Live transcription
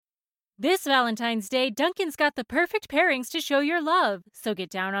This Valentine's Day, Dunkin's got the perfect pairings to show your love. So get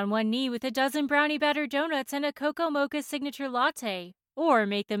down on one knee with a dozen brownie batter donuts and a cocoa mocha signature latte. Or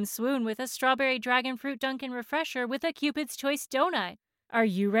make them swoon with a strawberry dragon fruit Dunkin' refresher with a Cupid's Choice donut. Are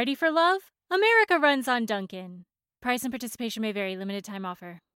you ready for love? America runs on Dunkin'. Price and participation may vary. Limited time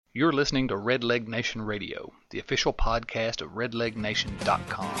offer. You're listening to Red Leg Nation Radio, the official podcast of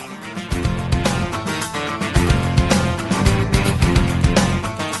redlegnation.com.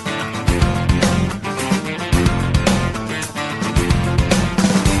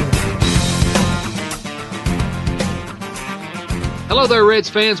 Hello there, Reds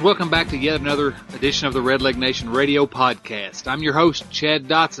fans. Welcome back to yet another edition of the Red Leg Nation Radio podcast. I'm your host, Chad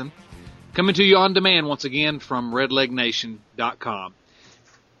Dotson, coming to you on demand once again from redlegnation.com.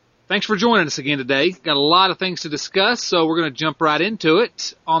 Thanks for joining us again today. Got a lot of things to discuss, so we're going to jump right into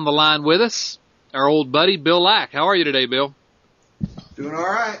it. On the line with us, our old buddy, Bill Lack. How are you today, Bill? Doing all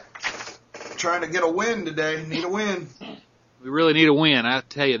right. Trying to get a win today. Need a win. We really need a win. I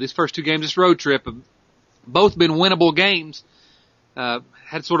tell you, these first two games, this road trip, have both been winnable games.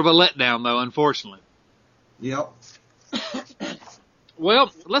 Had sort of a letdown, though, unfortunately. Yep.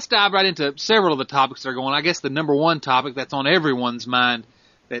 Well, let's dive right into several of the topics that are going on. I guess the number one topic that's on everyone's mind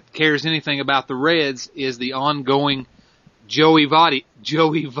that cares anything about the Reds is the ongoing Joey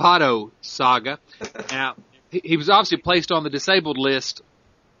Votto saga. Now, he was obviously placed on the disabled list.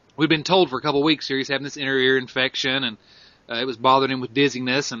 We've been told for a couple of weeks here he's having this inner ear infection, and it was bothering him with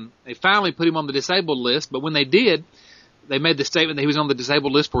dizziness, and they finally put him on the disabled list. But when they did, they made the statement that he was on the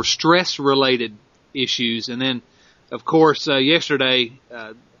disabled list for stress-related issues. And then, of course, yesterday,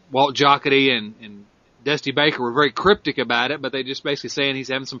 Walt Jocketty and Dusty Baker were very cryptic about it, but they just basically saying he's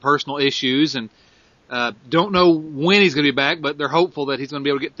having some personal issues and don't know when he's going to be back, but they're hopeful that he's going to be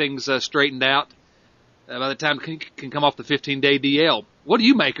able to get things straightened out by the time he can come off the 15-day DL. What do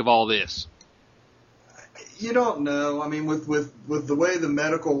you make of all this? You don't know. I mean, with the way the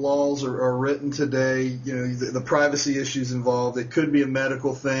medical laws are written today, you know, the privacy issues involved, it could be a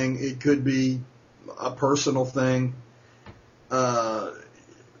medical thing. It could be a personal thing. The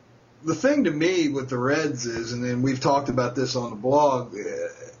thing to me with the Reds is, and then we've talked about this on the blog,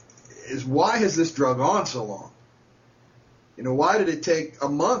 is why has this drug on so long? You know, why did it take a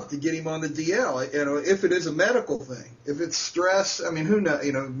month to get him on the DL? You know, if it is a medical thing, if it's stress, I mean, who knows?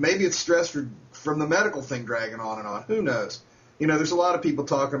 You know, maybe it's stress from the medical thing dragging on and on. Who knows? You know, there's a lot of people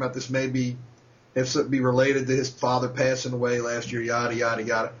talking about this maybe be related to his father passing away last year, yada, yada,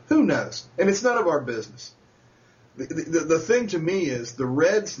 yada. Who knows? And it's none of our business. The thing to me is the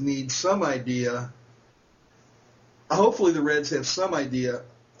Reds need some idea. Hopefully the Reds have some idea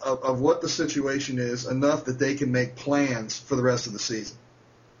of what the situation is, enough that they can make plans for the rest of the season.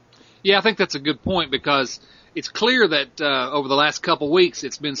 Yeah, I think that's a good point because it's clear that over the last couple of weeks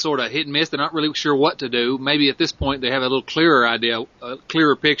it's been sort of hit and miss. They're not really sure what to do. Maybe at this point they have a little clearer idea, a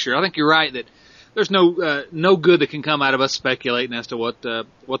clearer picture. I think you're right that there's no good that can come out of us speculating as to what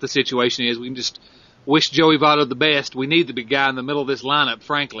the situation is. We can just wish Joey Votto the best. We need the big guy in the middle of this lineup,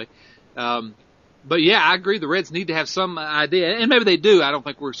 frankly. But yeah, I agree. The Reds need to have some idea, and maybe they do. I don't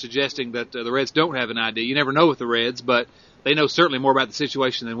think we're suggesting that the Reds don't have an idea. You never know with the Reds, but they know certainly more about the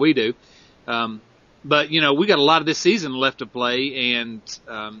situation than we do. But you know, we got a lot of this season left to play, and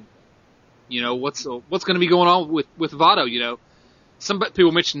you know what's going to be going on with Votto. You know, some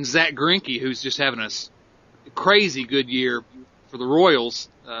people mentioned Zach Greinke, who's just having a crazy good year for the Royals,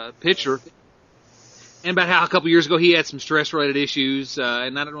 pitcher. And about how a couple years ago he had some stress-related issues,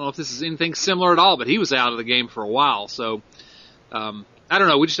 and I don't know if this is anything similar at all, but he was out of the game for a while. So I don't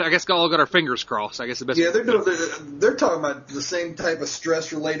know. We just, I guess, all got our fingers crossed. I guess the best. Yeah, they're talking about the same type of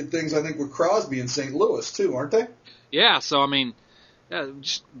stress-related things. I think with Crosby in St. Louis too, aren't they? Yeah. So I mean,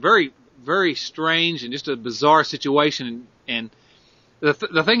 just very, very strange and just a bizarre situation. And the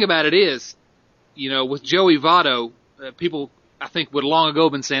thing about it is, you know, with Joey Votto, people, I think, would long ago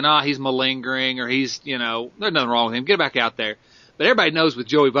been saying, he's malingering or he's, you know, there's nothing wrong with him. Get back out there. But everybody knows with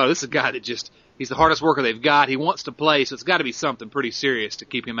Joey Votto, this is a guy that just, he's the hardest worker they've got. He wants to play, so it's got to be something pretty serious to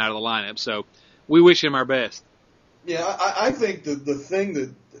keep him out of the lineup. So we wish him our best. Yeah, I think the thing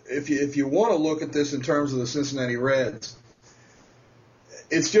that, if you want to look at this in terms of the Cincinnati Reds,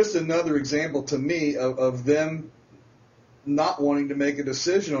 it's just another example to me of them not wanting to make a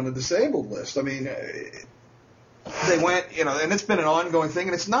decision on the disabled list. I mean, they went, you know, and it's been an ongoing thing,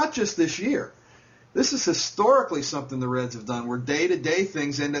 and it's not just this year. This is historically something the Reds have done, where day-to-day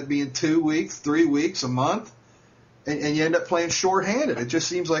things end up being 2 weeks, 3 weeks, a month, and you end up playing shorthanded. It just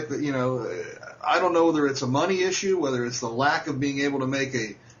seems like, you know, I don't know whether it's a money issue, whether it's the lack of being able to make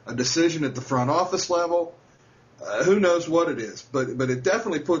a decision at the front office level. Who knows what it is, but it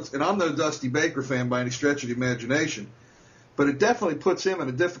definitely puts, and I'm no Dusty Baker fan by any stretch of the imagination, but it definitely puts him in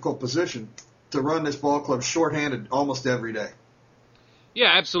a difficult position to run this ball club shorthanded almost every day.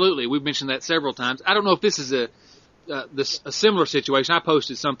 Yeah, absolutely. We've mentioned that several times. I don't know if this is a similar situation. I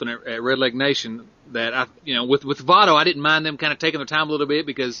posted something at Red Leg Nation that with Votto, I didn't mind them kind of taking their time a little bit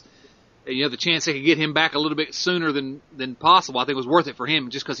because the chance they could get him back a little bit sooner than possible, I think was worth it for him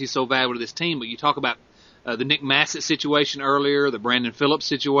just because he's so valuable to this team. But you talk about the Nick Massett situation earlier, the Brandon Phillips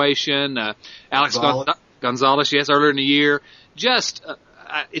situation, Alex Gonzalez, yes, earlier in the year. Just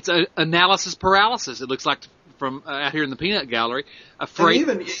it's a analysis paralysis. It looks like from out here in the peanut gallery.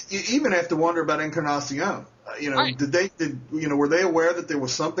 And you even have to wonder about Encarnacion. Right. Were they aware that there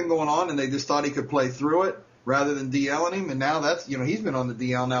was something going on and they just thought he could play through it rather than DLing him? And now that's he's been on the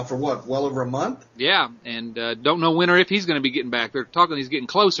DL now for what, well over a month? Yeah, and don't know when or if he's going to be getting back. They're talking he's getting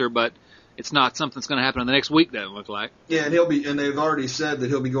closer, but it's not something that's going to happen in the next week, doesn't look like. Yeah, and they've already said that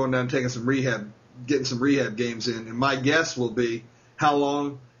he'll be going down and taking some rehab, getting some rehab games in. And my guess will be how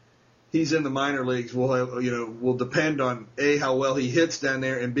long he's in the minor leagues will depend on A, how well he hits down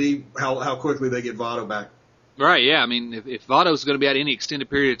there, and B, how quickly they get Votto back. Right, yeah. I mean, if Votto's going to be out any extended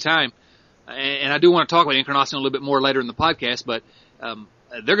period of time, and I do want to talk about Encarnacion a little bit more later in the podcast, but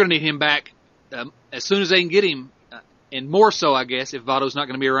they're going to need him back as soon as they can get him, and more so, I guess, if Votto's not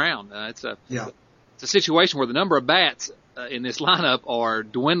going to be around. It's a situation where the number of bats in this lineup are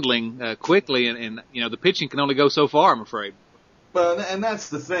dwindling quickly, and the pitching can only go so far, I'm afraid. Well, and that's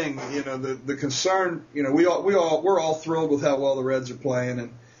the thing, the concern. We're all thrilled with how well the Reds are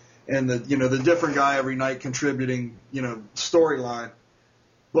playing, and the different guy every night contributing, storyline.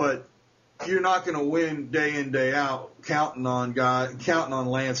 But you're not going to win day in, day out counting on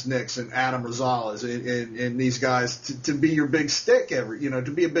Lance Nix and Adam Rosales and these guys to be your big stick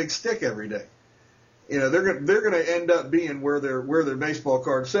to be a big stick every day. They're going to end up being where their baseball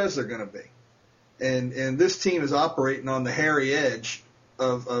card says they're going to be. And this team is operating on the hairy edge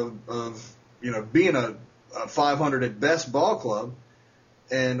of being a 500 at best ball club.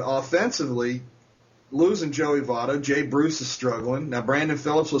 And offensively, losing Joey Votto, Jay Bruce is struggling. Now, Brandon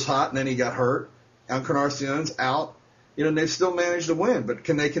Phillips was hot, and then he got hurt. Encarnacion's out. They've still managed to win. But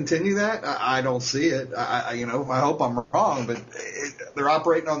can they continue that? I don't see it. I hope I'm wrong, but they're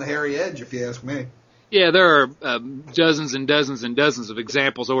operating on the hairy edge, if you ask me. Yeah, there are dozens and dozens and dozens of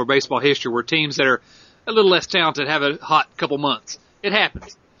examples over baseball history where teams that are a little less talented have a hot couple months. It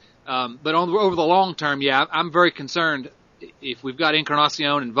happens. But over the long term, yeah, I'm very concerned. If we've got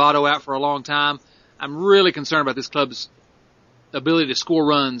Encarnacion and Votto out for a long time, I'm really concerned about this club's ability to score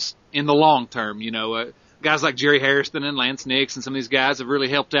runs in the long term. Guys like Jerry Hairston and Lance Nix and some of these guys have really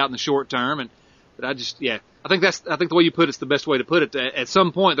helped out in the short term. But I think the way you put it's the best way to put it. At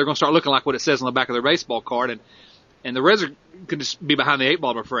some point, they're going to start looking like what it says on the back of their baseball card, and the Reds could just be behind the eight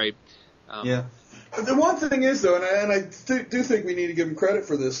ball, I'm afraid. Yeah. The one thing is, though, and I do think we need to give them credit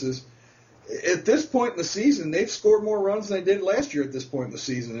for this, is at this point in the season, they've scored more runs than they did last year at this point in the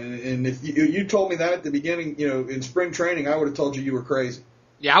season. And if you told me that at the beginning, in spring training, I would have told you were crazy.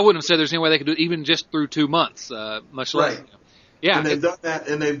 Yeah, I wouldn't have said there's any way they could do it even just through 2 months, much less. Right. Yeah. And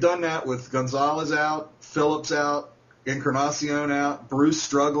they've done that with Gonzalez out, Phillips out, Encarnacion out, Bruce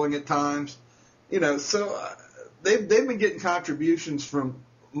struggling at times. So they've been getting contributions from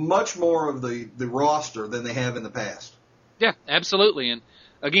much more of the roster than they have in the past. Yeah, absolutely. And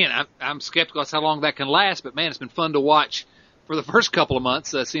again, I'm skeptical as to how long that can last, but man, it's been fun to watch for the first couple of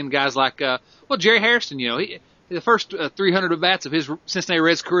months, seeing guys like, Jerry Hairston, the first 300 at-bats of his Cincinnati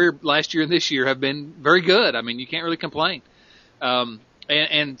Reds career last year and this year have been very good. I mean, you can't really complain.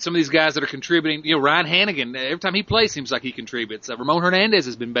 And some of these guys that are contributing, Ryan Hannigan, every time he plays, seems like he contributes. Ramon Hernandez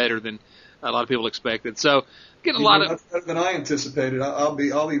has been better than a lot of people expected. So, getting a lot of better than I anticipated. I'll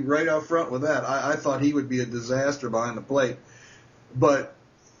be right out front with that. I thought he would be a disaster behind the plate, but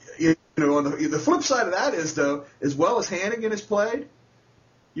on the flip side of that is, though, as well as Hannigan has played,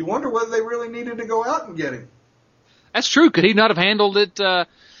 you wonder whether they really needed to go out and get him. That's true. Could he not have handled it,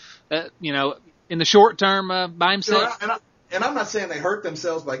 in the short term by himself? And I'm not saying they hurt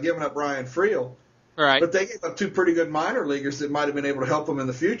themselves by giving up Ryan Friel. Right. But they gave up 2 pretty good minor leaguers that might have been able to help them in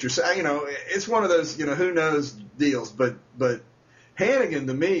the future. So, it's one of those, who knows deals. But Hannigan,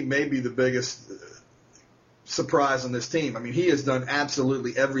 to me, may be the biggest surprise on this team. I mean, he has done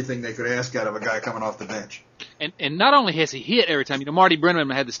absolutely everything they could ask out of a guy coming off the bench. And not only has he hit every time, Marty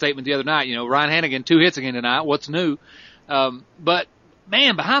Brennaman had the statement the other night, Ryan Hannigan, 2 hits again tonight, what's new? But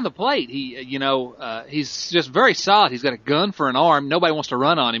man, behind the plate, he's just very solid. He's got a gun for an arm. Nobody wants to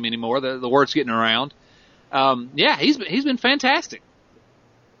run on him anymore. The word's getting around. He's been fantastic.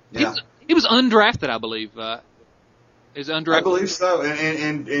 Yeah. He was undrafted, I believe. Is undrafted? I believe so,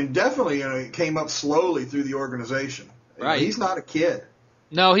 and definitely it came up slowly through the organization. Right. He's not a kid.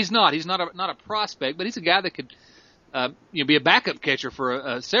 No, he's not. He's not a prospect, but he's a guy that could be a backup catcher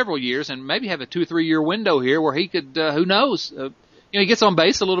for several years and maybe have a 2 or 3 year window here where he could, who knows, he gets on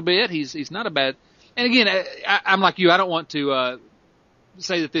base a little bit. He's not a bad. And again, I'm like you. I don't want to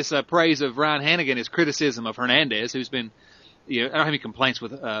say that this praise of Ryan Hanigan is criticism of Hernandez, who's been, I don't have any complaints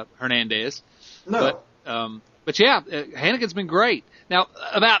with Hernandez. No. But yeah, Hanigan's been great. Now,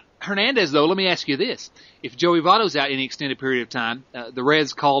 about Hernandez, though, let me ask you this. If Joey Votto's out any extended period of time, the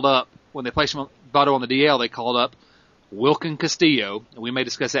Reds called up, when they placed Votto on the DL, they called up Wilkin Castillo. We may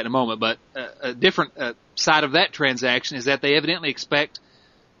discuss that in a moment, but a different side of that transaction is that they evidently expect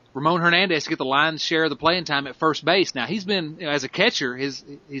Ramon Hernandez to get the lion's share of the playing time at first base. Now, he's been, as a catcher, he's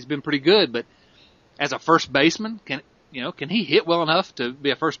been pretty good, but as a first baseman, can he hit well enough to be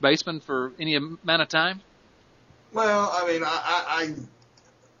a first baseman for any amount of time? Well, I mean,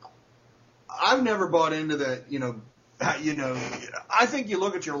 I've never bought into that. I think you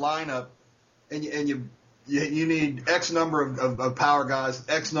look at your lineup, and you need X number of power guys,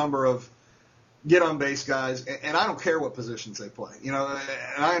 X number of get on base guys, and I don't care what positions they play. And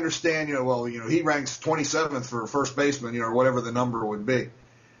I understand. He ranks 27th for first baseman, or whatever the number would be.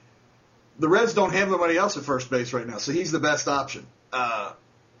 The Reds don't have anybody else at first base right now, so he's the best option.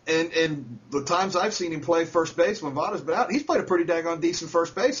 And the times I've seen him play first base when Votto's been out, he's played a pretty daggone decent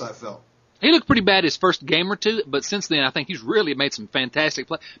first base, I felt. He looked pretty bad his first game or two, but since then I think he's really made some fantastic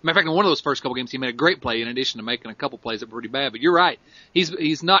plays. Matter of fact, in one of those first couple games, he made a great play in addition to making a couple plays that were pretty bad. But you're right.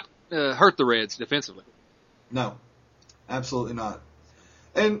 He's not hurt the Reds defensively. No, absolutely not.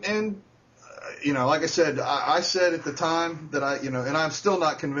 And like I said, I said at the time that and I'm still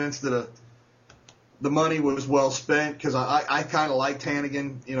not convinced that the money was well spent because I kind of liked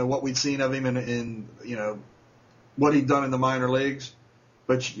Hanigan, what we'd seen of him in what he'd done in the minor leagues.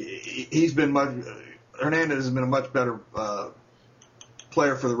 But Hernandez has been a much better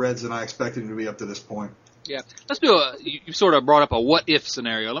player for the Reds than I expected him to be up to this point. Yeah. Let's do you sort of brought up a what-if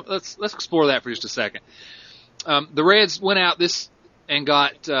scenario. Let's explore that for just a second. The Reds went out and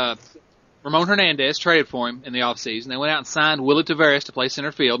got Ramon Hernandez, traded for him in the offseason. They went out and signed Willie Taveras to play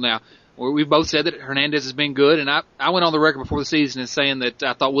center field. Now, we've both said that Hernandez has been good, and I went on the record before the season as saying that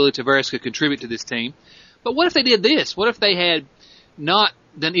I thought Willie Taveras could contribute to this team. But what if they did this? What if they had not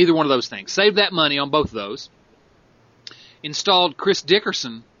done either one of those things? Saved that money on both of those. Installed Chris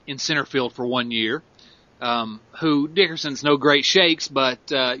Dickerson in center field for 1 year, who Dickerson's no great shakes, but,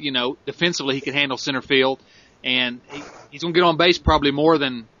 defensively he can handle center field, and he's going to get on base probably more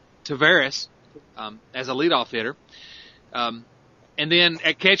than Taveras as a leadoff hitter. And then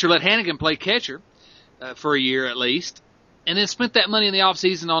at catcher, let Hanigan play catcher for a year at least, and then spent that money in the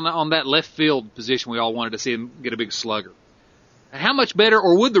offseason on that left field position we all wanted to see him get a big slugger. How much better,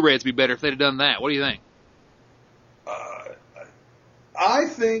 or would the Reds be better if they'd have done that? What do you think? I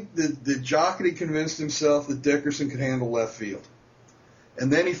think that Jocketty convinced himself that Dickerson could handle left field.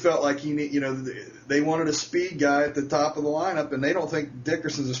 And then he felt like they wanted a speed guy at the top of the lineup, and they don't think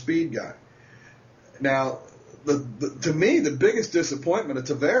Dickerson's a speed guy. Now, to me, the biggest disappointment of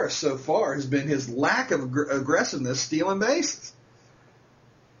Taveras so far has been his lack of aggressiveness stealing bases.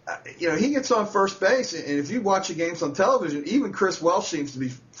 He gets on first base, and if you watch the games on television, even Chris Welsh seems to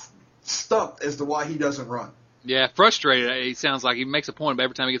be stumped as to why he doesn't run. Yeah, frustrated. He sounds like he makes a point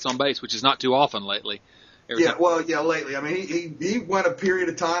every time he gets on base, which is not too often lately. Lately. I mean, he went a period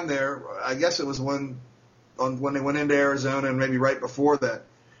of time there. I guess it was when they went into Arizona, and maybe right before that,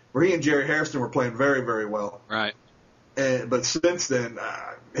 where he and Jerry Hairston were playing very, very well. Right. But since then,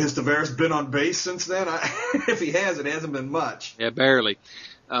 has Taveras been on base since then? If he has, it hasn't been much. Yeah, barely.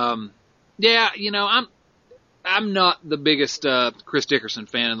 I'm not the biggest Chris Dickerson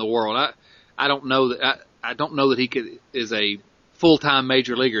fan in the world. I don't know that he is a full-time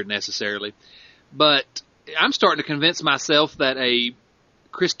major leaguer necessarily, but I'm starting to convince myself that a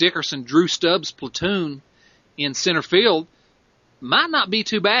Chris Dickerson, Drew Stubbs platoon in center field might not be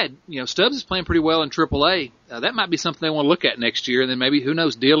too bad. Stubbs is playing pretty well in AAA. That might be something they want to look at next year, and then maybe, who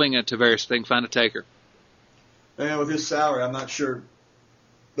knows, dealing a Taveras if they can find a taker. And with his salary, I'm not sure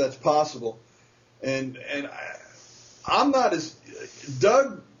that's possible. And I'm not as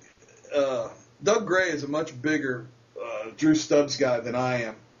Doug Gray is a much bigger Drew Stubbs guy than I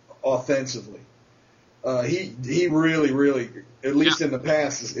am offensively. He really, at least in the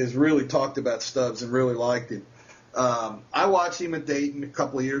past, has really talked about Stubbs and really liked him. I watched him at Dayton a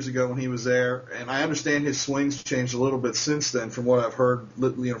couple of years ago when he was there, and I understand his swing's changed a little bit since then from what I've heard,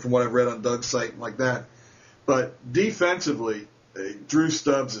 from what I've read on Doug's site and like that. But defensively, Drew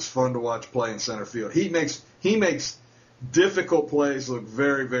Stubbs is fun to watch play in center field. He makes difficult plays look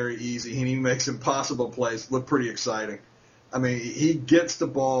very, very easy, and he makes impossible plays look pretty exciting. I mean, he gets the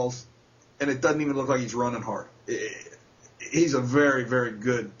balls, and it doesn't even look like he's running hard. He's a very, very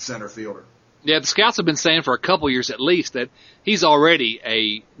good center fielder. Yeah, the scouts have been saying for a couple years at least that he's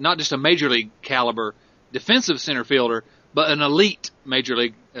already not just a major league caliber defensive center fielder, but an elite major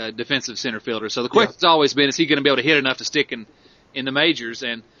league defensive center fielder. So the question's always been, is he going to be able to hit enough to stick in the majors?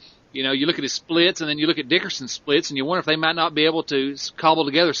 And, you know, you look at his splits and then you look at Dickerson's splits and you wonder if they might not be able to cobble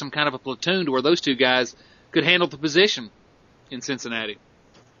together some kind of a platoon to where those two guys could handle the position in Cincinnati.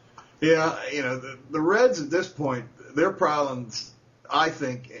 Yeah, you know, the Reds at this point, their problems, I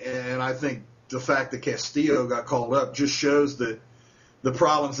think, and I think the fact that Castillo got called up just shows that the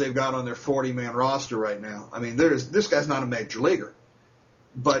problems they've got on their 40-man roster right now. I mean, this guy's not a major leaguer,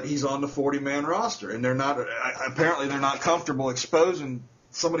 but he's on the 40-man roster, and apparently they're not comfortable exposing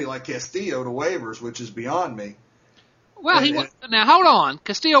somebody like Castillo to waivers, which is beyond me. Well, now hold on.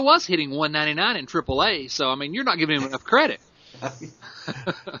 Castillo was hitting 199 in AAA, so I mean, you're not giving him enough credit.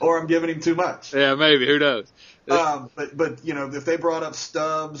 Or I'm giving him too much. Yeah, maybe. Who knows? But you know, if they brought up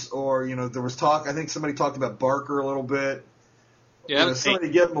Stubbs, or you know, there was talk. I think somebody talked about Barker a little bit. Yeah, you know, somebody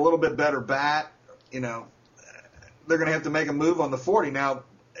to give him a little bit better bat. You know, they're going to have to make a move on the 40. Now,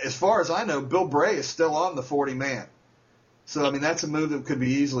 as far as I know, Bill Bray is still on the 40-man. So I mean, that's a move that could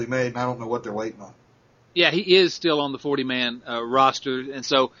be easily made, and I don't know what they're waiting on. Yeah, he is still on the 40-man roster, and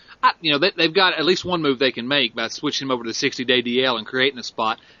so they've got at least one move they can make by switching him over to the 60-day DL and creating a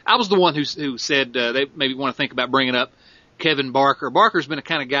spot. I was the one who said they maybe want to think about bringing up Kevin Barker. Barker's been a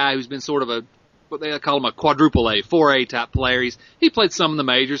kind of guy who's been sort of what they call him a quadruple A, 4A type player. He played some in the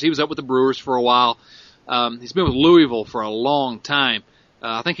majors. He was up with the Brewers for a while. He's been with Louisville for a long time.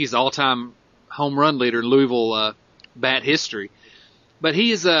 I think he's the all-time home run leader in Louisville bat history. But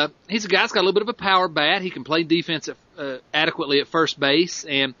he's a guy that's got a little bit of a power bat. He can play defense adequately at first base,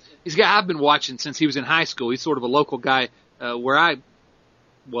 and he's a guy I've been watching since he was in high school. He's sort of a local guy where I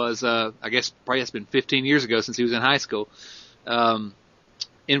was. I guess probably it's been 15 years ago since he was in high school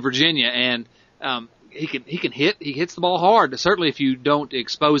in Virginia, and he can hit. He hits the ball hard. Certainly, if you don't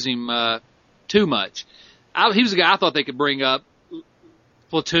expose him too much. He was a guy I thought they could bring up,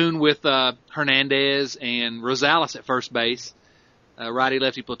 platoon with Hernandez and Rosales at first base.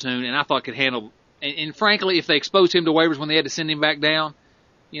 Righty-lefty platoon, and I thought could handle. And frankly, if they exposed him to waivers when they had to send him back down,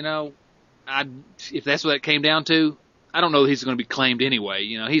 you know, if that's what it came down to, I don't know that he's going to be claimed anyway.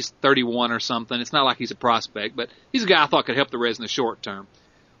 You know, he's 31 or something. It's not like he's a prospect, but he's a guy I thought could help the Reds in the short term.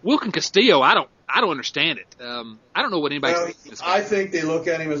 Wilkin Castillo, I don't understand it. I don't know what anybody's thinking. This guy. I think they look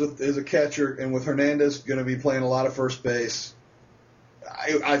at him as a catcher, and with Hernandez going to be playing a lot of first base,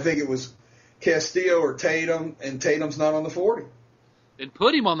 I think it was Castillo or Tatum, and Tatum's not on the 40. And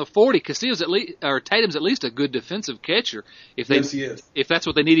put him on the 40. Castillo's Tatum's at least a good defensive catcher. Yes, he is. If that's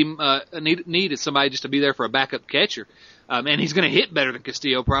what they need him, need is somebody just to be there for a backup catcher, and he's going to hit better than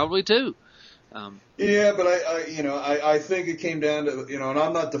Castillo probably too. Yeah, but I think it came down to, you know, and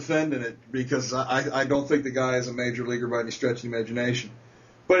I'm not defending it because I don't think the guy is a major leaguer by any stretch of the imagination.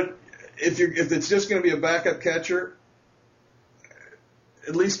 But if it's just going to be a backup catcher,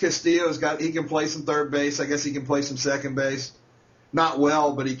 at least he can play some third base. I guess he can play some second base. Not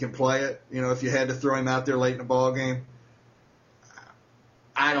well, but he can play it. You know, if you had to throw him out there late in a ball game,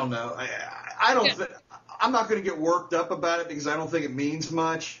 I don't know. I'm not going to get worked up about it because I don't think it means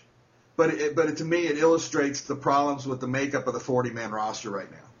much. But to me, it illustrates the problems with the makeup of the 40-man roster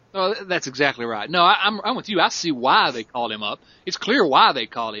right now. Oh, that's exactly right. No, I'm with you. I see why they called him up. It's clear why they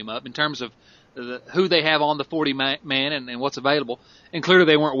called him up in terms of who they have on the 40-man and what's available. And clearly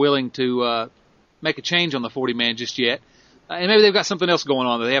they weren't willing to make a change on the 40-man just yet. And maybe they've got something else going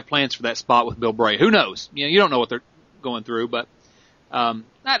on. That they have plans for that spot with Bill Bray. Who knows? You know, you don't know what they're going through, but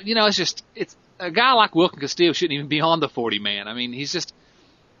it's a guy like Wilkin Castillo shouldn't even be on the 40-man. I mean, he's.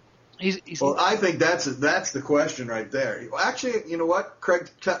 Well, I think that's the question right there. Actually, you know what?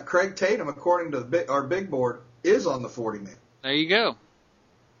 Craig Tatum, according to our big board, is on the 40-man. There you go.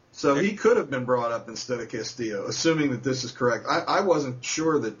 So he could have been brought up instead of Castillo, assuming that this is correct. I wasn't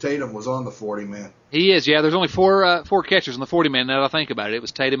sure that Tatum was on the 40-man. He is, yeah. There's only four catchers on the 40-man now that I think about it. It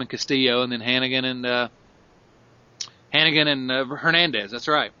was Tatum and Castillo, and then Hannigan and Hernandez. That's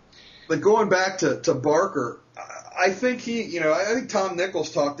right. But going back to Barker, I think I think Tom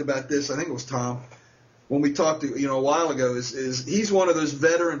Nichols talked about this. I think it was Tom when we talked a while ago. Is he's one of those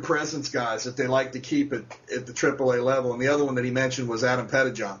veteran presence guys that they like to keep at the AAA level, and the other one that he mentioned was Adam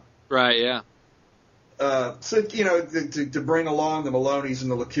Pettijohn. Right. Yeah. So to bring along the Maloneys and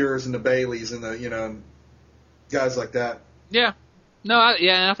the LeCures and the Baileys and the guys like that. Yeah. No.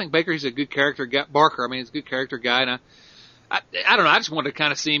 And I think Baker, he's a good character guy. Barker, I mean, he's a good character guy, and I don't know. I just wanted to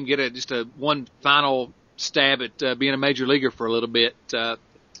kind of see him get just a one final stab at being a major leaguer for a little bit.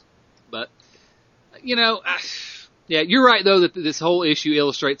 But yeah, you're right though that this whole issue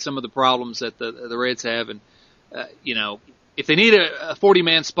illustrates some of the problems that the Reds have, and if they need a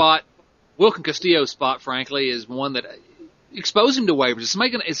 40-man spot, Wilkin Castillo's spot, frankly, is one that expose him to waivers. Is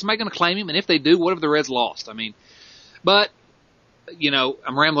somebody going to claim him? And if they do, what have the Reds lost? I mean, but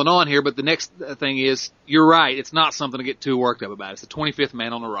I'm rambling on here. But the next thing is, you're right. It's not something to get too worked up about. It's the 25th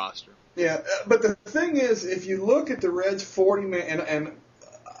man on the roster. Yeah, but the thing is, if you look at the Reds' 40-man, and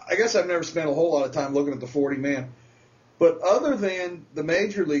I guess I've never spent a whole lot of time looking at the 40-man, but other than the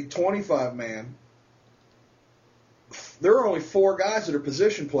Major League 25-man, there are only 4 guys that are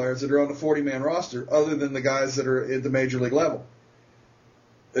position players that are on the 40-man roster other than the guys that are at the Major League level.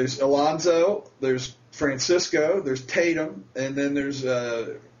 There's Alonso, there's Francisco, there's Tatum, and then there's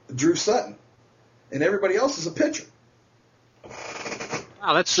Drew Sutton. And everybody else is a pitcher.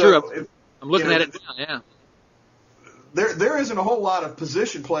 Wow, that's true. I'm looking at it now, yeah. There isn't a whole lot of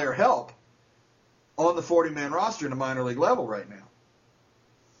position player help on the 40-man roster in the minor league level right now.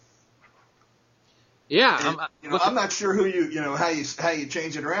 Yeah, and, I'm not sure how you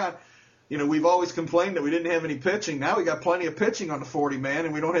change it around. We've always complained that we didn't have any pitching. Now we got plenty of pitching on the 40-man,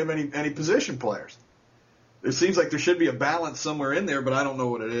 and we don't have any position players. It seems like there should be a balance somewhere in there, but I don't know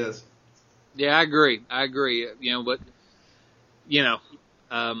what it is. Yeah, I agree. But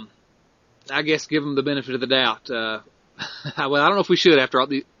I guess give them the benefit of the doubt. Well, I don't know if we should after all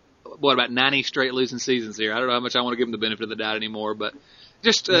about 90 straight losing seasons here. I don't know how much I want to give them the benefit of the doubt anymore, but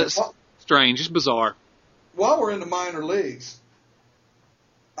just strange, just bizarre. While we're in the minor leagues,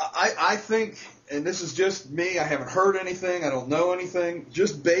 I think, and this is just me, I haven't heard anything, I don't know anything,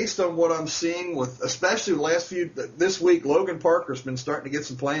 just based on what I'm seeing with, especially this week, Logan Parker's been starting to get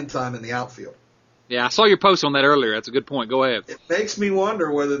some playing time in the outfield. Yeah, I saw your post on that earlier. That's a good point. Go ahead. It makes me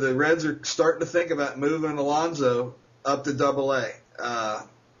wonder whether the Reds are starting to think about moving Alonso up to Double-A.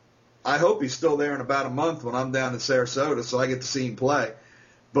 I hope he's still there in about a month when I'm down in Sarasota, so I get to see him play.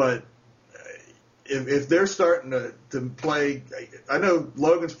 But if they're starting to play, I know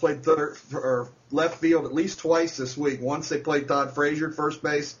Logan's played third or left field at least twice this week. Once they played Todd Frazier at first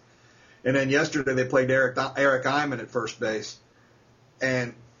base, and then yesterday they played Eric Eyman at first base.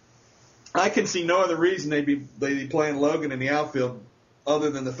 And I can see no other reason they'd be playing Logan in the outfield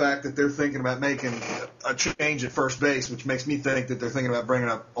other than the fact that they're thinking about making a change at first base, which makes me think that they're thinking about bringing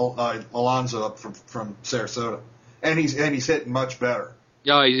up Alonso up from Sarasota, and he's hitting much better.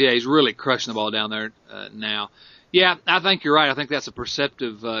 Oh, yeah, he's really crushing the ball down there now. Yeah, I think you're right. I think that's a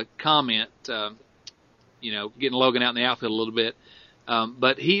perceptive comment. Getting Logan out in the outfield a little bit,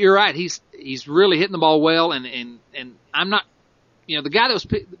 but you're right. He's really hitting the ball well, and I'm not. The guy that was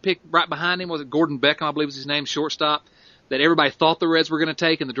picked right behind him was Gordon Beckham, I believe was his name, shortstop, that everybody thought the Reds were going to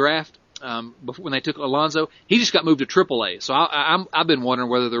take in the draft when they took Alonso. He just got moved to Triple-A. So I've been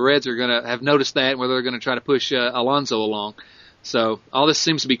wondering whether the Reds are going to have noticed that and whether they're going to try to push Alonso along. So all this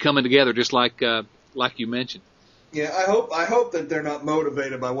seems to be coming together, just like you mentioned. Yeah, I hope that they're not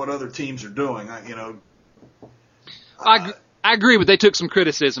motivated by what other teams are doing. I agree, but they took some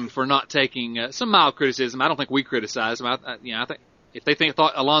criticism for not taking some mild criticism. I don't think we criticized them. I think if they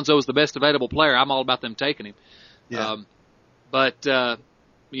thought Alonso was the best available player, I'm all about them taking him. Yeah. But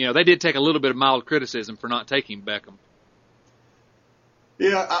they did take a little bit of mild criticism for not taking Beckham.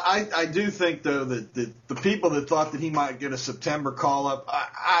 Yeah, I do think, though, that the people that thought that he might get a September call-up,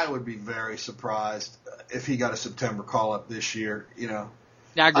 I would be very surprised if he got a September call-up this year. Yeah,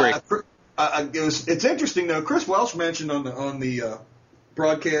 I agree. It's interesting, though. Chris Welsh mentioned on the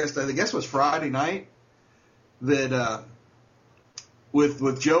broadcast, I guess it was Friday night, that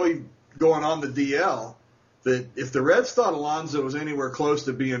with Joey going on the DL, that if the Reds thought Alonso was anywhere close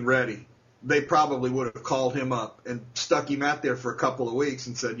to being ready, they probably would have called him up and stuck him out there for a couple of weeks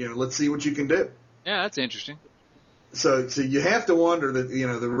and said, let's see what you can do. Yeah, that's interesting. So you have to wonder that,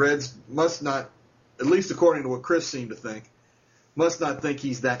 the Reds must not, at least according to what Chris seemed to think, must not think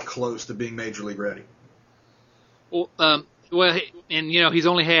he's that close to being Major League ready. Well, he's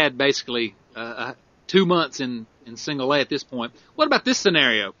only had basically 2 months in Single-A at this point. What about this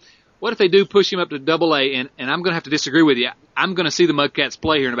scenario? What if they do push him up to Double-A, and I'm going to have to disagree with you. I'm going to see the Mudcats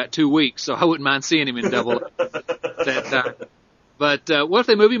play here in about 2 weeks, so I wouldn't mind seeing him in Double-A. But what if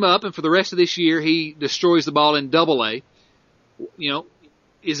they move him up, and for the rest of this year he destroys the ball in Double-A?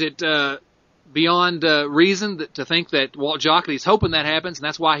 Is it beyond reason to think that Walt Jocketty's hoping that happens, and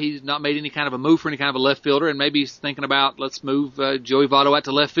that's why he's not made any kind of a move for any kind of a left fielder, and maybe he's thinking about let's move Joey Votto out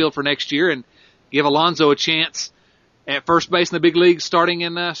to left field for next year and give Alonso a chance at first base in the big leagues starting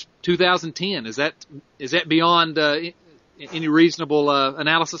in 2010. Is that beyond Any reasonable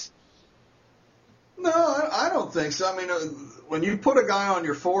analysis? No, I don't think so. I mean, when you put a guy on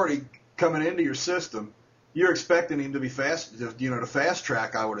your 40 coming into your system, you're expecting him to be fast, to fast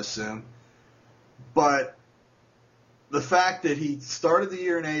track, I would assume. But the fact that he started the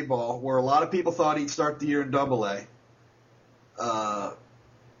year in A-ball, where a lot of people thought he'd start the year in AA,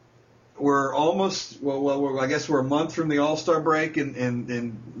 we're almost, I guess we're a month from the All-Star break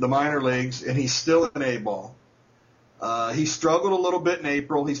in the minor leagues, and he's still in A-ball. He struggled a little bit in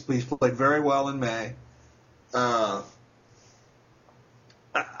April. He's played very well in May. I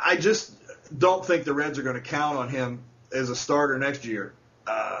just don't think the Reds are going to count on him as a starter next year.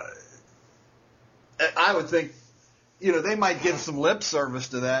 I would think, they might give some lip service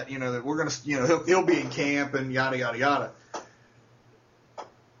to that, that we're going to, he'll be in camp and yada, yada, yada.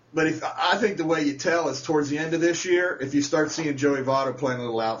 But I think the way you tell is towards the end of this year, if you start seeing Joey Votto playing a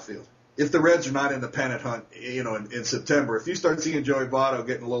little outfield. If the Reds are not in the pennant hunt, in September, if you start seeing Joey Votto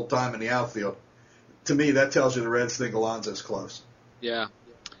getting a little time in the outfield, to me, that tells you the Reds think Alonso's close. Yeah.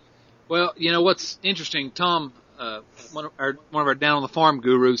 Well, what's interesting, Tom, one of our Down on the Farm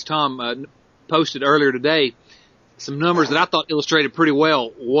gurus, Tom, posted earlier today some numbers that I thought illustrated pretty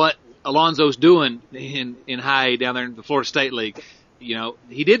well what Alonso's doing in high A down there in the Florida State League.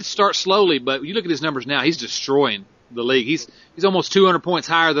 He did start slowly, but you look at his numbers now, he's destroying the league. He's almost 200 points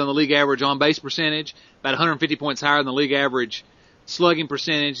higher than the league average on base percentage, about 150 points higher than the league average slugging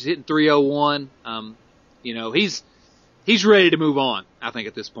percentage. He's hitting .301. He's ready to move on, I think,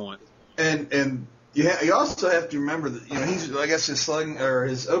 at this point. And you also have to remember that he's, I guess, his slugging or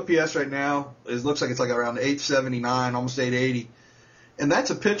his OPS right now looks like it's like around 879, almost 880, and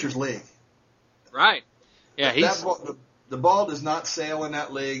that's a pitcher's league. Right. Yeah. The ball does not sail in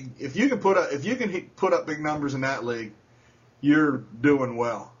that league. If you can put up big numbers in that league, you're doing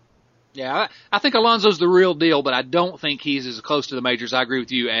well. Yeah, I think Alonso's the real deal, but I don't think he's as close to the majors. I agree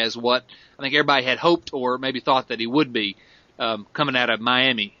with you as what I think everybody had hoped or maybe thought that he would be coming out of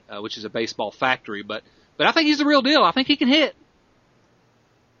Miami, which is a baseball factory. But I think he's the real deal. I think he can hit.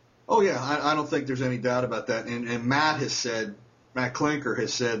 Oh yeah, I don't think there's any doubt about that. And Matt Klinker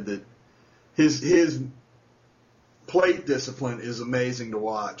has said that his plate discipline is amazing to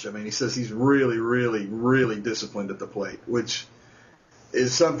watch. I mean, he says he's really, really, really disciplined at the plate, which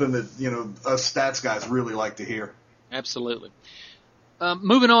is something that, us stats guys really like to hear. Absolutely.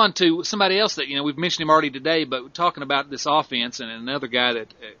 Moving on to somebody else that, we've mentioned him already today, but talking about this offense and another guy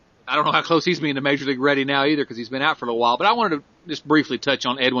that I don't know how close he's being to Major League ready now either because he's been out for a little while, but I wanted to just briefly touch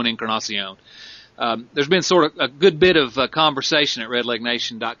on Edwin Encarnacion. There's been sort of a good bit of conversation at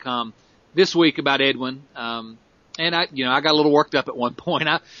RedLegNation.com this week about Edwin. And I got a little worked up at one point.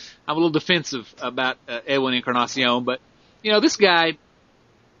 I'm a little defensive about Edwin Encarnacion, but this guy,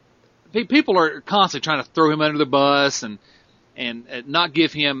 people are constantly trying to throw him under the bus and not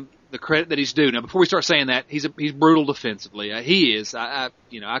give him the credit that he's due. Now, before we start saying that, he's brutal defensively. He is. I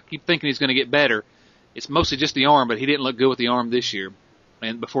keep thinking he's going to get better. It's mostly just the arm, but he didn't look good with the arm this year,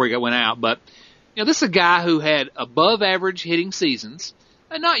 and before he went out. But this is a guy who had above average hitting seasons.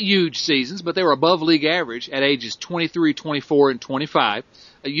 Not huge seasons, but they were above league average at ages 23, 24, and 25.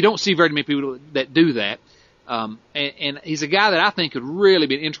 You don't see very many people that do that. And he's a guy that I think could really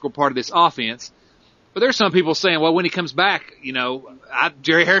be an integral part of this offense. But there's some people saying, well, when he comes back,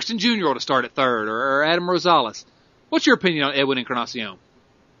 Jerry Harrison Jr. ought to start at third or Adam Rosales. What's your opinion on Edwin Encarnacion?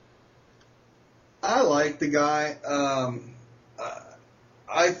 I like the guy.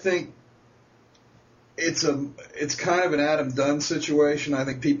 I think it's kind of an Adam Dunn situation. I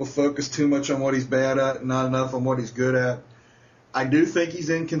think people focus too much on what he's bad at and not enough on what he's good at. I do think he's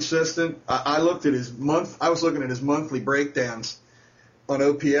inconsistent. I was looking at his monthly breakdowns on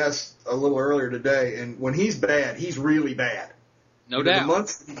OPS a little earlier today, and when he's bad, he's really bad. No doubt.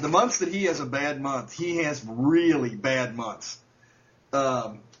 The months that he has a bad month, he has really bad months.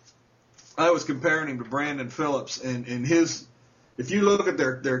 I was comparing him to Brandon Phillips, and his. If you look at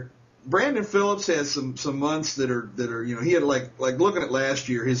their Brandon Phillips has some months that are he had like looking at last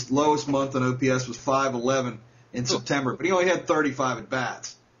year, his lowest month in OPS was 511 in September, but he only had 35 at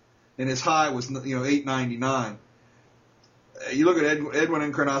bats, and his high was 899. You look at Edwin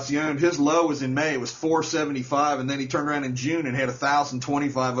Encarnacion, his low was in May, it was 475, and then he turned around in June and had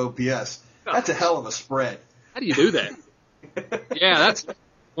 1,025 OPS. That's a hell of a spread. How do you do that? Yeah, that's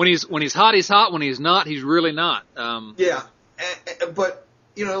when he's hot, he's hot. When he's not, he's really not. Yeah, but.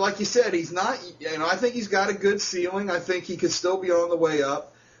 Like you said, he's not, I think he's got a good ceiling. I think he could still be on the way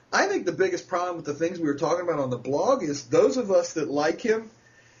up. I think the biggest problem with the things we were talking about on the blog is those of us that like him,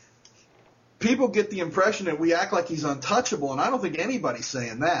 people get the impression that we act like he's untouchable, and I don't think anybody's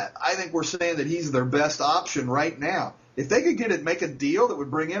saying that. I think we're saying that he's their best option right now. if they could make a deal that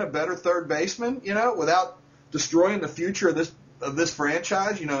would bring in a better third baseman, without destroying the future of this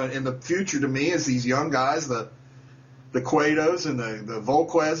franchise, and the future to me is these young guys, the Cuetos and the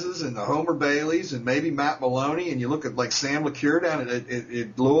Volquezes and the Homer Baileys and maybe Matt Maloney, and you look at like Sam LeCure down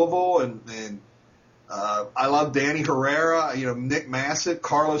at Louisville, and I love Danny Herrera, Nick Massett,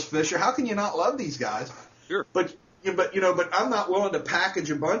 Carlos Fisher. How can you not love these guys? Sure. But I'm not willing to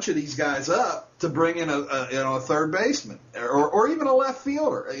package a bunch of these guys up to bring in a third baseman or even a left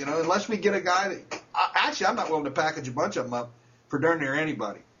fielder, unless we get a guy that actually I'm not willing to package a bunch of them up for darn near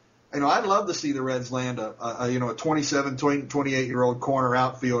anybody. I'd love to see the Reds land a 27, 28-year-old corner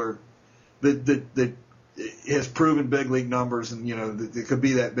outfielder that has proven big league numbers and, that could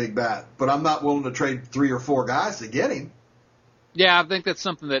be that big bat. But I'm not willing to trade 3 or 4 guys to get him. Yeah, I think that's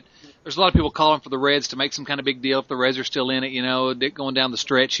something that there's a lot of people calling for the Reds to make some kind of big deal if the Reds are still in it, going down the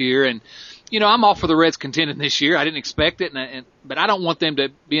stretch here. And, I'm all for the Reds contending this year. I didn't expect it, but I don't want them to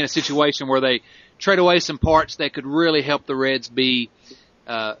be in a situation where they trade away some parts that could really help the Reds be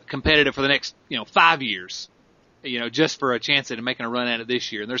competitive for the next, 5 years, just for a chance at making a run at it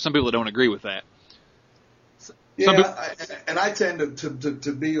this year. And there's some people that don't agree with that. And I tend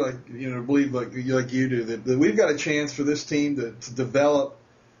to be like, believe like you do that we've got a chance for this team to develop.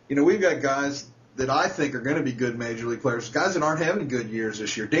 We've got guys that I think are going to be good major league players, guys that aren't having good years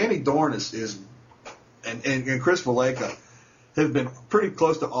this year. Danny Dorn and Chris Valaika have been pretty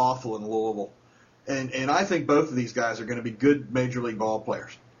close to awful in Louisville. And I think both of these guys are going to be good major league ball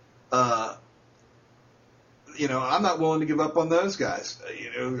players. I'm not willing to give up on those guys.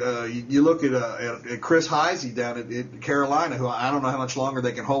 You look at Chris Heisey down at Carolina, who I don't know how much longer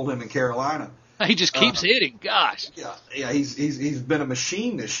they can hold him in Carolina. He just keeps hitting. Gosh. Yeah. He's been a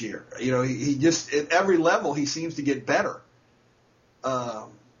machine this year. He just at every level he seems to get better.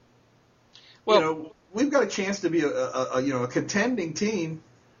 We've got a chance to be a contending team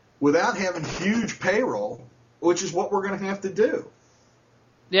without having huge payroll, which is what we're going to have to do.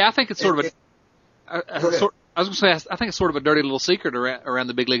 Yeah, I think it's sort of I was going to say, I think it's sort of a dirty little secret around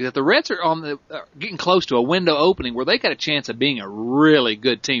the big league that the Reds are getting close to a window opening where they got a chance of being a really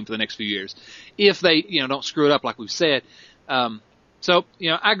good team for the next few years, if they don't screw it up like we've said. So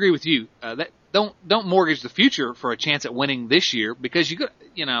I agree with you. That don't mortgage the future for a chance at winning this year, because you got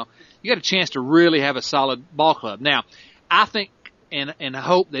a chance to really have a solid ball club. Now, I think and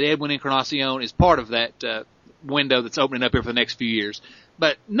hope that Edwin Encarnacion is part of that window that's opening up here for the next few years.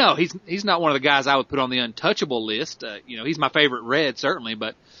 But no, he's not one of the guys I would put on the untouchable list. He's my favorite Red, certainly.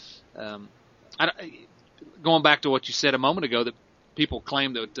 But going back to what you said a moment ago, that people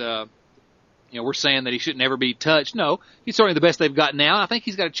claim that we're saying that he should never be touched. No, he's certainly the best they've got now. I think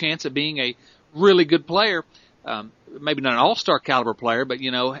he's got a chance of being a really good player. Maybe not an all-star caliber player, but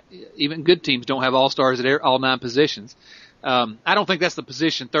even good teams don't have all-stars at all 9 positions. I don't think that's the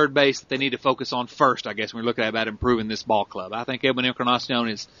position, third base, that they need to focus on first, I guess, when we're looking about improving this ball club. I think Edwin Encarnacion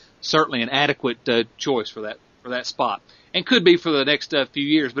is certainly an adequate choice for that spot, and could be for the next few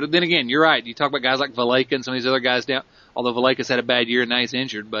years. But then again, you're right. You talk about guys like Valaika and some of these other guys down, although Valaika's had a bad year and now he's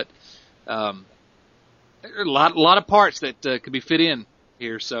injured. But there are a lot of parts that could be fit in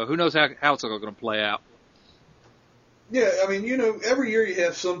here, so who knows how it's all going to play out. Yeah, I mean, every year you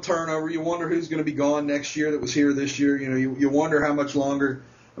have some turnover. You wonder who's going to be gone next year that was here this year. You wonder how much longer.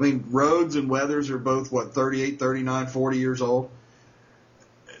 I mean, Rhodes and Weathers are both, 38, 39, 40 years old.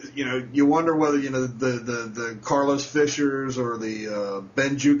 You wonder whether, the Carlos Fishers or the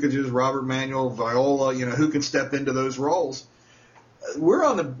Ben Jukic's, Robert Manuel, Viola, who can step into those roles. We're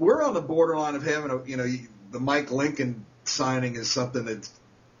on the borderline of having the Mike Lincoln signing is something that's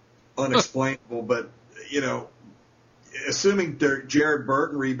unexplainable, but, assuming Jared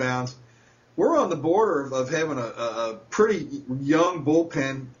Burton rebounds, we're on the border of having a pretty young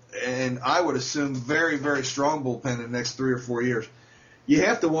bullpen, and I would assume very, very strong bullpen in the next 3 or 4 years. You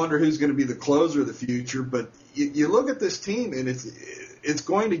have to wonder who's going to be the closer of the future, but you look at this team, and it's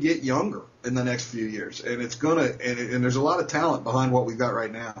going to get younger in the next few years, and and there's a lot of talent behind what we've got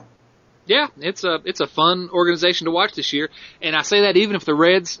right now. Yeah, it's a fun organization to watch this year, and I say that even if the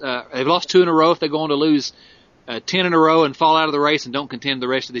Reds they've lost 2 in a row, if they go on to lose 10 in a row and fall out of the race and don't contend the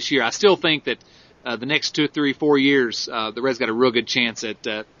rest of this year, I still think that the next 2, 3, 4 years, the Reds got a real good chance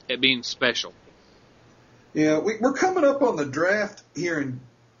at being special. Yeah, we're coming up on the draft here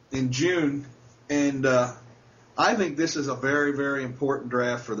in June, and I think this is a very, very important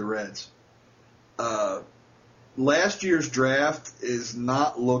draft for the Reds. Last year's draft is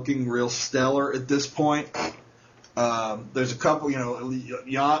not looking real stellar at this point. There's a couple,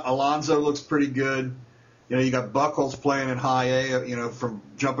 Alonso looks pretty good. You got Buchholz playing in high A, from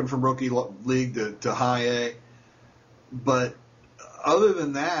jumping from rookie league to high A. But other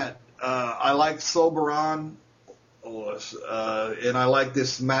than that, I like Solbaran, and I like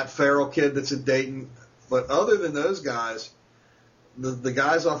this Matt Farrell kid that's at Dayton. But other than those guys, the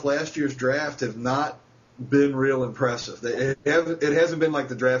guys off last year's draft have not been real impressive. It hasn't been like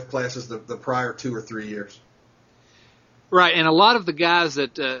the draft classes the prior 2 or 3 years. Right, and a lot of the guys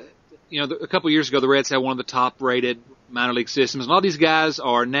that, a couple of years ago, the Reds had one of the top-rated minor league systems. And all these guys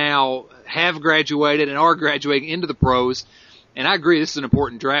have graduated and are graduating into the pros. And I agree, this is an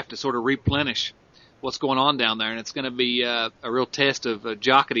important draft to sort of replenish what's going on down there. And it's going to be a real test of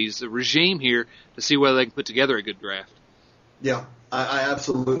Jocketty's regime here to see whether they can put together a good draft. Yeah, I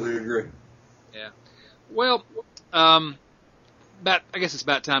absolutely agree. Yeah. Well, I guess it's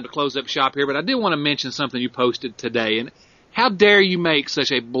about time to close up shop here, but I did want to mention something you posted today. And how dare you make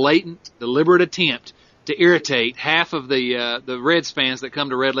such a blatant, deliberate attempt to irritate half of the Reds fans that come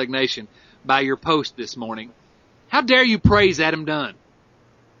to Red Leg Nation by your post this morning? How dare you praise Adam Dunn?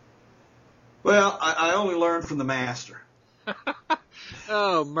 Well, I only learned from the master.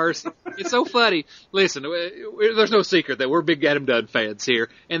 Oh, mercy. It's so funny. Listen, there's no secret that we're big Adam Dunn fans here.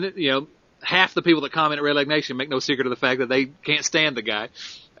 And, half the people that comment at Red Leg Nation make no secret of the fact that they can't stand the guy.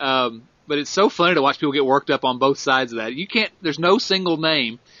 But it's so funny to watch people get worked up on both sides of that. There's no single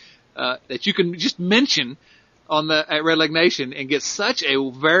name that you can just mention at Red Leg Nation and get such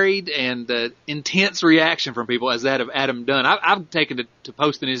a varied and intense reaction from people as that of Adam Dunn. I've taken to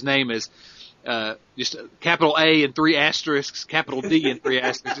posting his name as just capital A and 3 asterisks, capital D and 3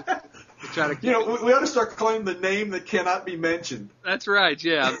 asterisks. To try to we ought to start claiming the name that cannot be mentioned. That's right,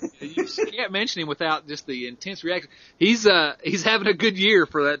 yeah. You just can't mention him without just the intense reaction. He's having a good year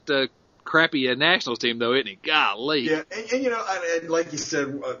for that crappy Nationals team, though, isn't he? Golly. Yeah, and like you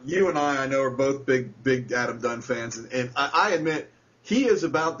said, you and I know, are both big Adam Dunn fans, and I admit he is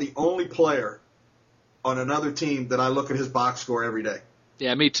about the only player on another team that I look at his box score every day.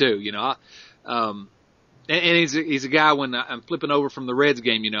 Yeah, me too. And he's a guy when I'm flipping over from the Reds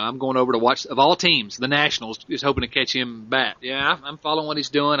game, I'm going over to watch, of all teams, the Nationals, just hoping to catch him bat. Yeah, I'm following what he's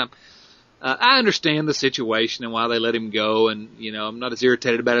doing. I understand the situation and why they let him go, and, I'm not as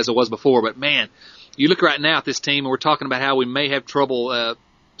irritated about it as I was before, but man, you look right now at this team and we're talking about how we may have trouble,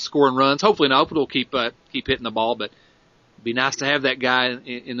 scoring runs. Hopefully not, we'll keep hitting the ball, but it'd be nice to have that guy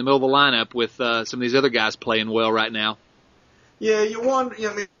in the middle of the lineup with, some of these other guys playing well right now. Yeah,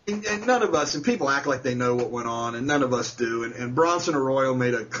 and none of us, and people act like they know what went on, and none of us do. And Bronson Arroyo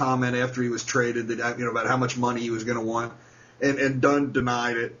made a comment after he was traded that, about how much money he was going to want, and Dunn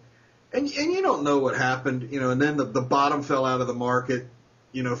denied it. And you don't know what happened, and then the bottom fell out of the market,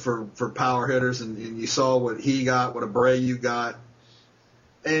 for power hitters, and you saw what he got, what Abreu got.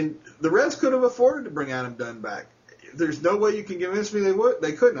 And the Reds could have afforded to bring Adam Dunn back. There's no way you can convince me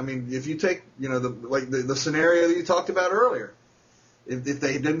they couldn't. I mean, if you take, the scenario that you talked about earlier, if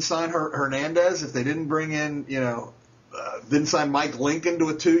they didn't sign Hernandez, if they didn't bring in, didn't sign Mike Lincoln to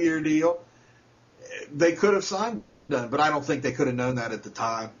a 2-year deal, they could have signed Dunn, but I don't think they could have known that at the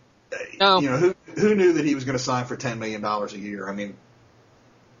time. No. Who knew that he was going to sign for $10 million a year? I mean,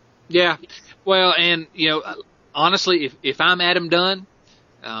 yeah. Well, and honestly, if I'm Adam Dunn,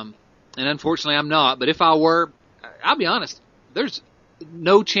 and unfortunately I'm not, but if I were, I'll be honest, there's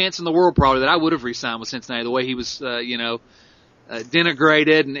no chance in the world probably that I would have re-signed with Cincinnati the way he was,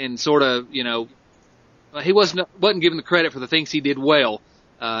 denigrated and sort of, he wasn't given the credit for the things he did well.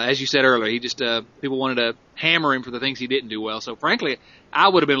 As you said earlier, he just, people wanted to hammer him for the things he didn't do well. So frankly, I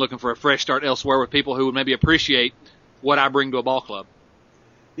would have been looking for a fresh start elsewhere with people who would maybe appreciate what I bring to a ball club.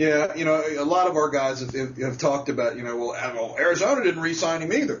 Yeah, a lot of our guys have talked about, well, Arizona didn't re-sign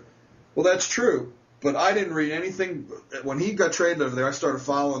him either. Well, that's true. But I didn't read anything. When he got traded over there, I started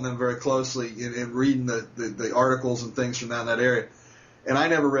following them very closely and reading the articles and things from down that area. And I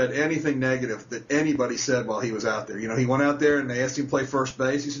never read anything negative that anybody said while he was out there. He went out there and they asked him to play first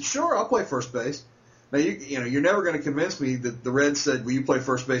base. He said, sure, I'll play first base. Now, you're never going to convince me that the Reds said, will you play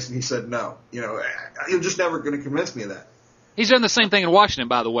first base? And he said no. You're just never going to convince me of that. He's done the same thing in Washington,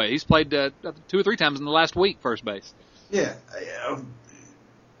 by the way. He's played 2 or 3 times in the last week first base. Yeah.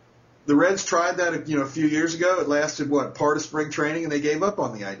 The Reds tried that, a few years ago. It lasted, part of spring training, and they gave up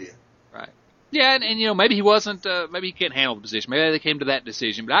on the idea. Right. Yeah, and maybe he wasn't, maybe he can't handle the position. Maybe they came to that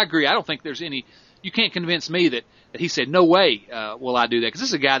decision. But I agree. I don't think there's any, you can't convince me that he said, no way will I do that. Because this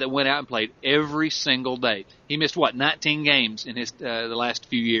is a guy that went out and played every single day. He missed, 19 games in his the last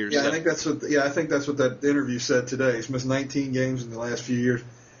few years. Yeah, so. I think that's what that interview said today. He's missed 19 games in the last few years.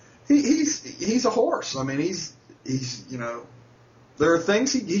 He's a horse. I mean, he's there are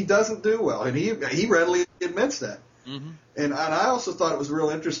things he doesn't do well, and he readily admits that. Mm-hmm. And I also thought it was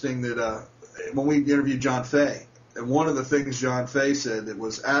real interesting that when we interviewed John Fay, And one of the things John Fay said that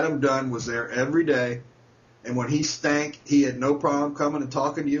was Adam Dunn was there every day, and when he stank, he had no problem coming and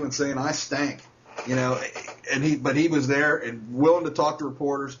talking to you and saying, I stank. But he was there and willing to talk to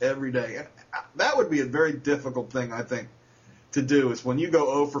reporters every day. And that would be a very difficult thing, I think, to do, is when you go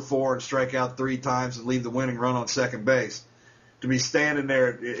 0 for 4 and strike out 3 times and leave the winning run on second base, to be standing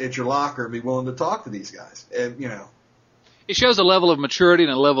there at your locker and be willing to talk to these guys. And, it shows a level of maturity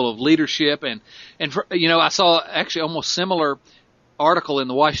and a level of leadership. And I saw actually almost similar article in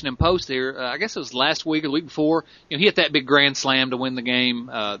the Washington Post here. I guess it was last week or the week before. He hit that big grand slam to win the game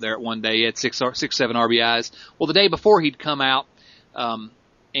there at one day. He had 7 RBIs. Well, the day before he'd come out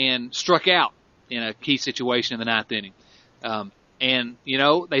and struck out in a key situation in the 9th inning. And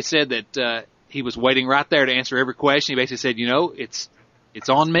they said that he was waiting right there to answer every question. He basically said, it's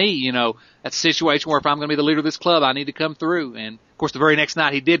on me. That's a situation where if I'm going to be the leader of this club, I need to come through. And of course, the very next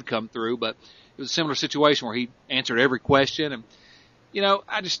night he did come through, but it was a similar situation where he answered every question. And,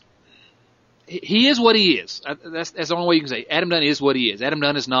 he is what he is. That's the only way you can say. Adam Dunn is what he is. Adam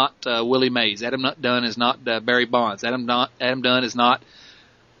Dunn is not Willie Mays. Adam Dunn is not Barry Bonds. Adam Dunn is not,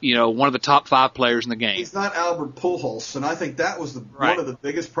 one of the top 5 players in the game. He's not Albert Pujols, and I think that was one of the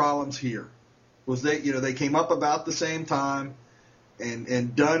biggest problems here. Was they came up about the same time,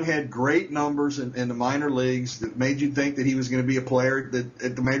 and Dunn had great numbers in the minor leagues that made you think that he was going to be a player that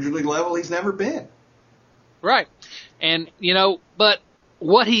at the major league level he's never been. Right. And, but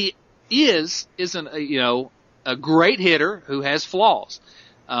what he isn't a great hitter who has flaws,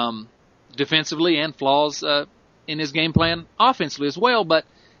 defensively and flaws, in his game plan offensively as well, but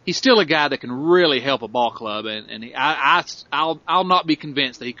he's still a guy that can really help a ball club, and I'll not be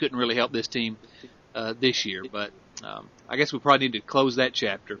convinced that he couldn't really help this team, this year, but, I guess we probably need to close that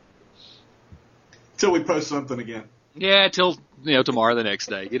chapter. Till we post something again. Yeah, till, tomorrow, the next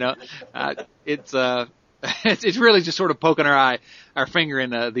day, it's really just sort of poking our finger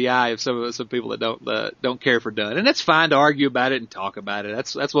in the eye of some people that don't care for Dunn, and that's fine to argue about it and talk about it.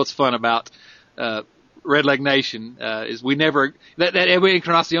 That's what's fun about Red Leg Nation is we never that Edwin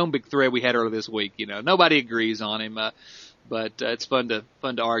Encarnacion big thread we had earlier this week. Nobody agrees on him, but it's fun to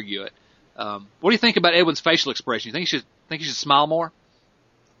argue it. What do you think about Edwin's facial expression? You think he should smile more?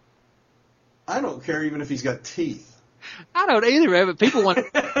 I don't care even if he's got teeth. I don't either, but people want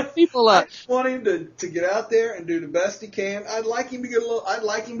I want him to get out there and do the best he can. I'd like him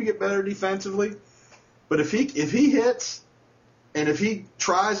to get better defensively. But if he hits and if he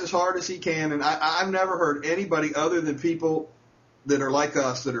tries as hard as he can, and I've never heard anybody other than people that are like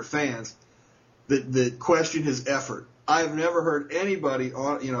us that are fans that question his effort. I've never heard anybody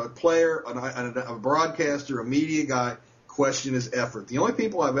a player, a broadcaster, a media guy question his effort. The only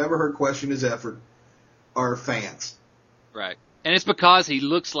people I've ever heard question his effort are fans. Right. And it's because he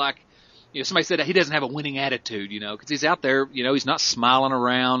looks like, somebody said that he doesn't have a winning attitude, because he's out there, he's not smiling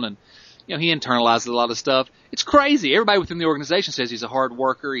around and, he internalizes a lot of stuff. It's crazy. Everybody within the organization says he's a hard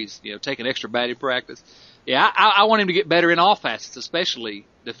worker. He's, taking extra batting practice. Yeah, I want him to get better in all facets, especially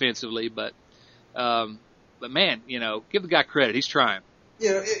defensively, but man, give the guy credit. He's trying.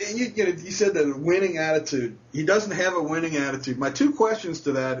 You said that a winning attitude. He doesn't have a winning attitude. My 2 questions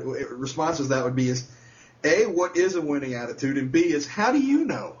to that, responses to that would be is, A, what is a winning attitude? And B is, how do you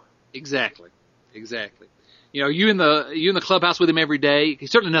know? Exactly. You in the clubhouse with him every day.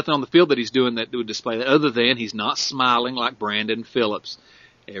 He's certainly nothing on the field that he's doing that would display that, other than he's not smiling like Brandon Phillips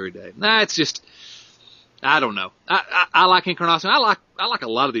every day. Nah, it's just, I don't know. I like Encarnacion. I like a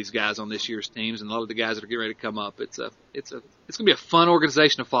lot of these guys on this year's teams and a lot of the guys that are getting ready to come up. It's going to be a fun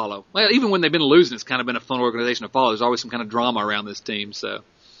organization to follow. Well, even when they've been losing, it's kind of been a fun organization to follow. There's always some kind of drama around this team, so.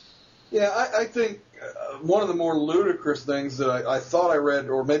 Yeah, I think one of the more ludicrous things that I thought I read,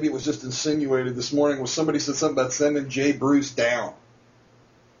 or maybe it was just insinuated this morning, was somebody said something about sending Jay Bruce down.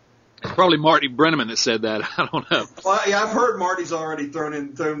 It's probably Marty Brenneman that said that. I don't know. Well, yeah, I've heard Marty's already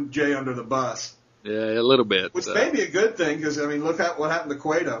thrown Jay under the bus. Yeah, a little bit. Which may be a good thing, because, look at what happened to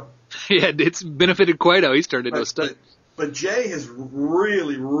Cueto. Yeah, it's benefited Cueto. He's turned into a stud. But Jay has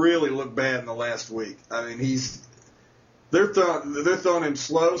really, really looked bad in the last week. They're throwing him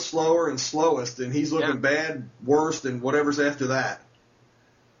slower, and slowest, and he's looking bad, worst, and whatever's after that.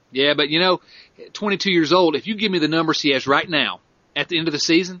 Yeah, but 22 years old, if you give me the numbers he has right now at the end of the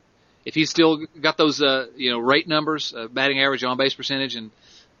season, if he's still got those, rate numbers, batting average, on-base percentage, and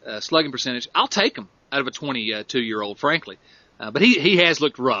slugging percentage, I'll take him out of a 22-year-old, frankly. But he has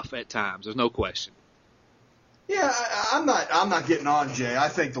looked rough at times. There's no question. Yeah, I'm not getting on Jay. I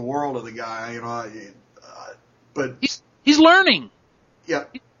think the world of the guy, but he's learning. Yeah.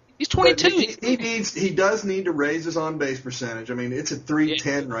 He's 22. He does need to raise his on base percentage. I mean, it's at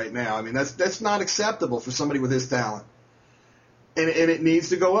 310 right now. I mean, that's not acceptable for somebody with his talent, and it needs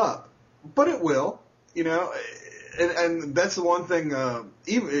to go up. But it will, you know. And that's the one thing.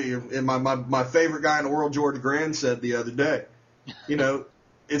 Even my favorite guy in the world, George Grand, said the other day. You know,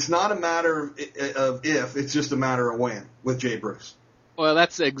 it's not a matter of if; it's just a matter of when with Jay Bruce. Well,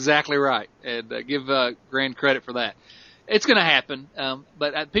 that's exactly right, and give Grand credit for that. It's going to happen,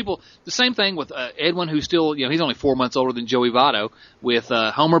 but people. The same thing with Edwin, who's still, you know, he's only 4 months older than Joey Votto. With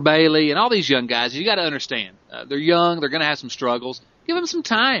Homer Bailey and all these young guys, you got to understand they're young. They're going to have some struggles. Give them some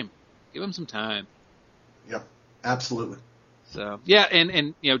time. Give them some time. Yep. Absolutely. So, yeah,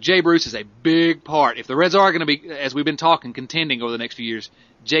 and you know, Jay Bruce is a big part. If the Reds are going to be, as we've been talking, contending over the next few years,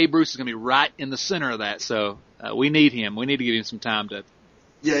 Jay Bruce is going to be right in the center of that. So we need him. We need to give him some time to.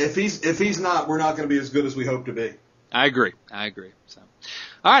 Yeah, if he's not, we're not going to be as good as we hope to be. I agree. So,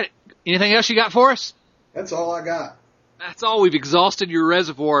 all right. Anything else you got for us? That's all I got. That's all. We've exhausted your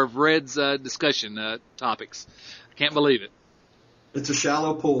reservoir of Reds discussion topics. I can't believe it. It's a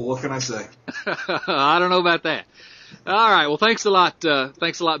shallow pool. What can I say? I don't know about that. All right. Well, thanks a lot.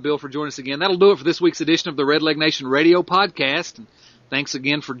 Thanks a lot, Bill, for joining us again. That'll do it for this week's edition of the Red Leg Nation Radio Podcast. And thanks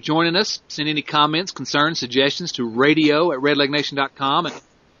again for joining us. Send any comments, concerns, suggestions to radio@redlegnation.com. And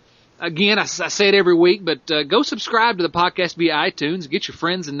again, I say it every week, but go subscribe to the podcast via iTunes. Get your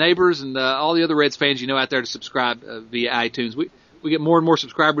friends and neighbors and all the other Reds fans you know out there to subscribe via iTunes. We get more and more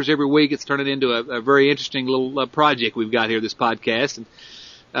subscribers every week. It's turning into a very interesting little project we've got here, this podcast.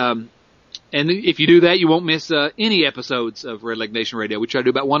 And if you do that, you won't miss any episodes of Red Leg Nation Radio. We try to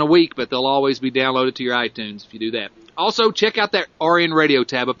do about one a week, but they'll always be downloaded to your iTunes if you do that. Also, check out that RN Radio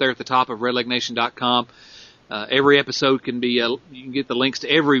tab up there at the top of redlegnation.com. Every episode can be, you can get the links to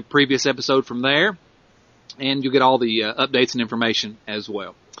every previous episode from there, and you'll get all the updates and information as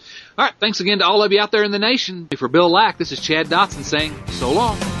well. All right, thanks again to all of you out there in the nation. For Bill Lack, this is Chad Dotson saying so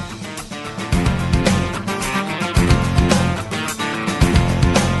long.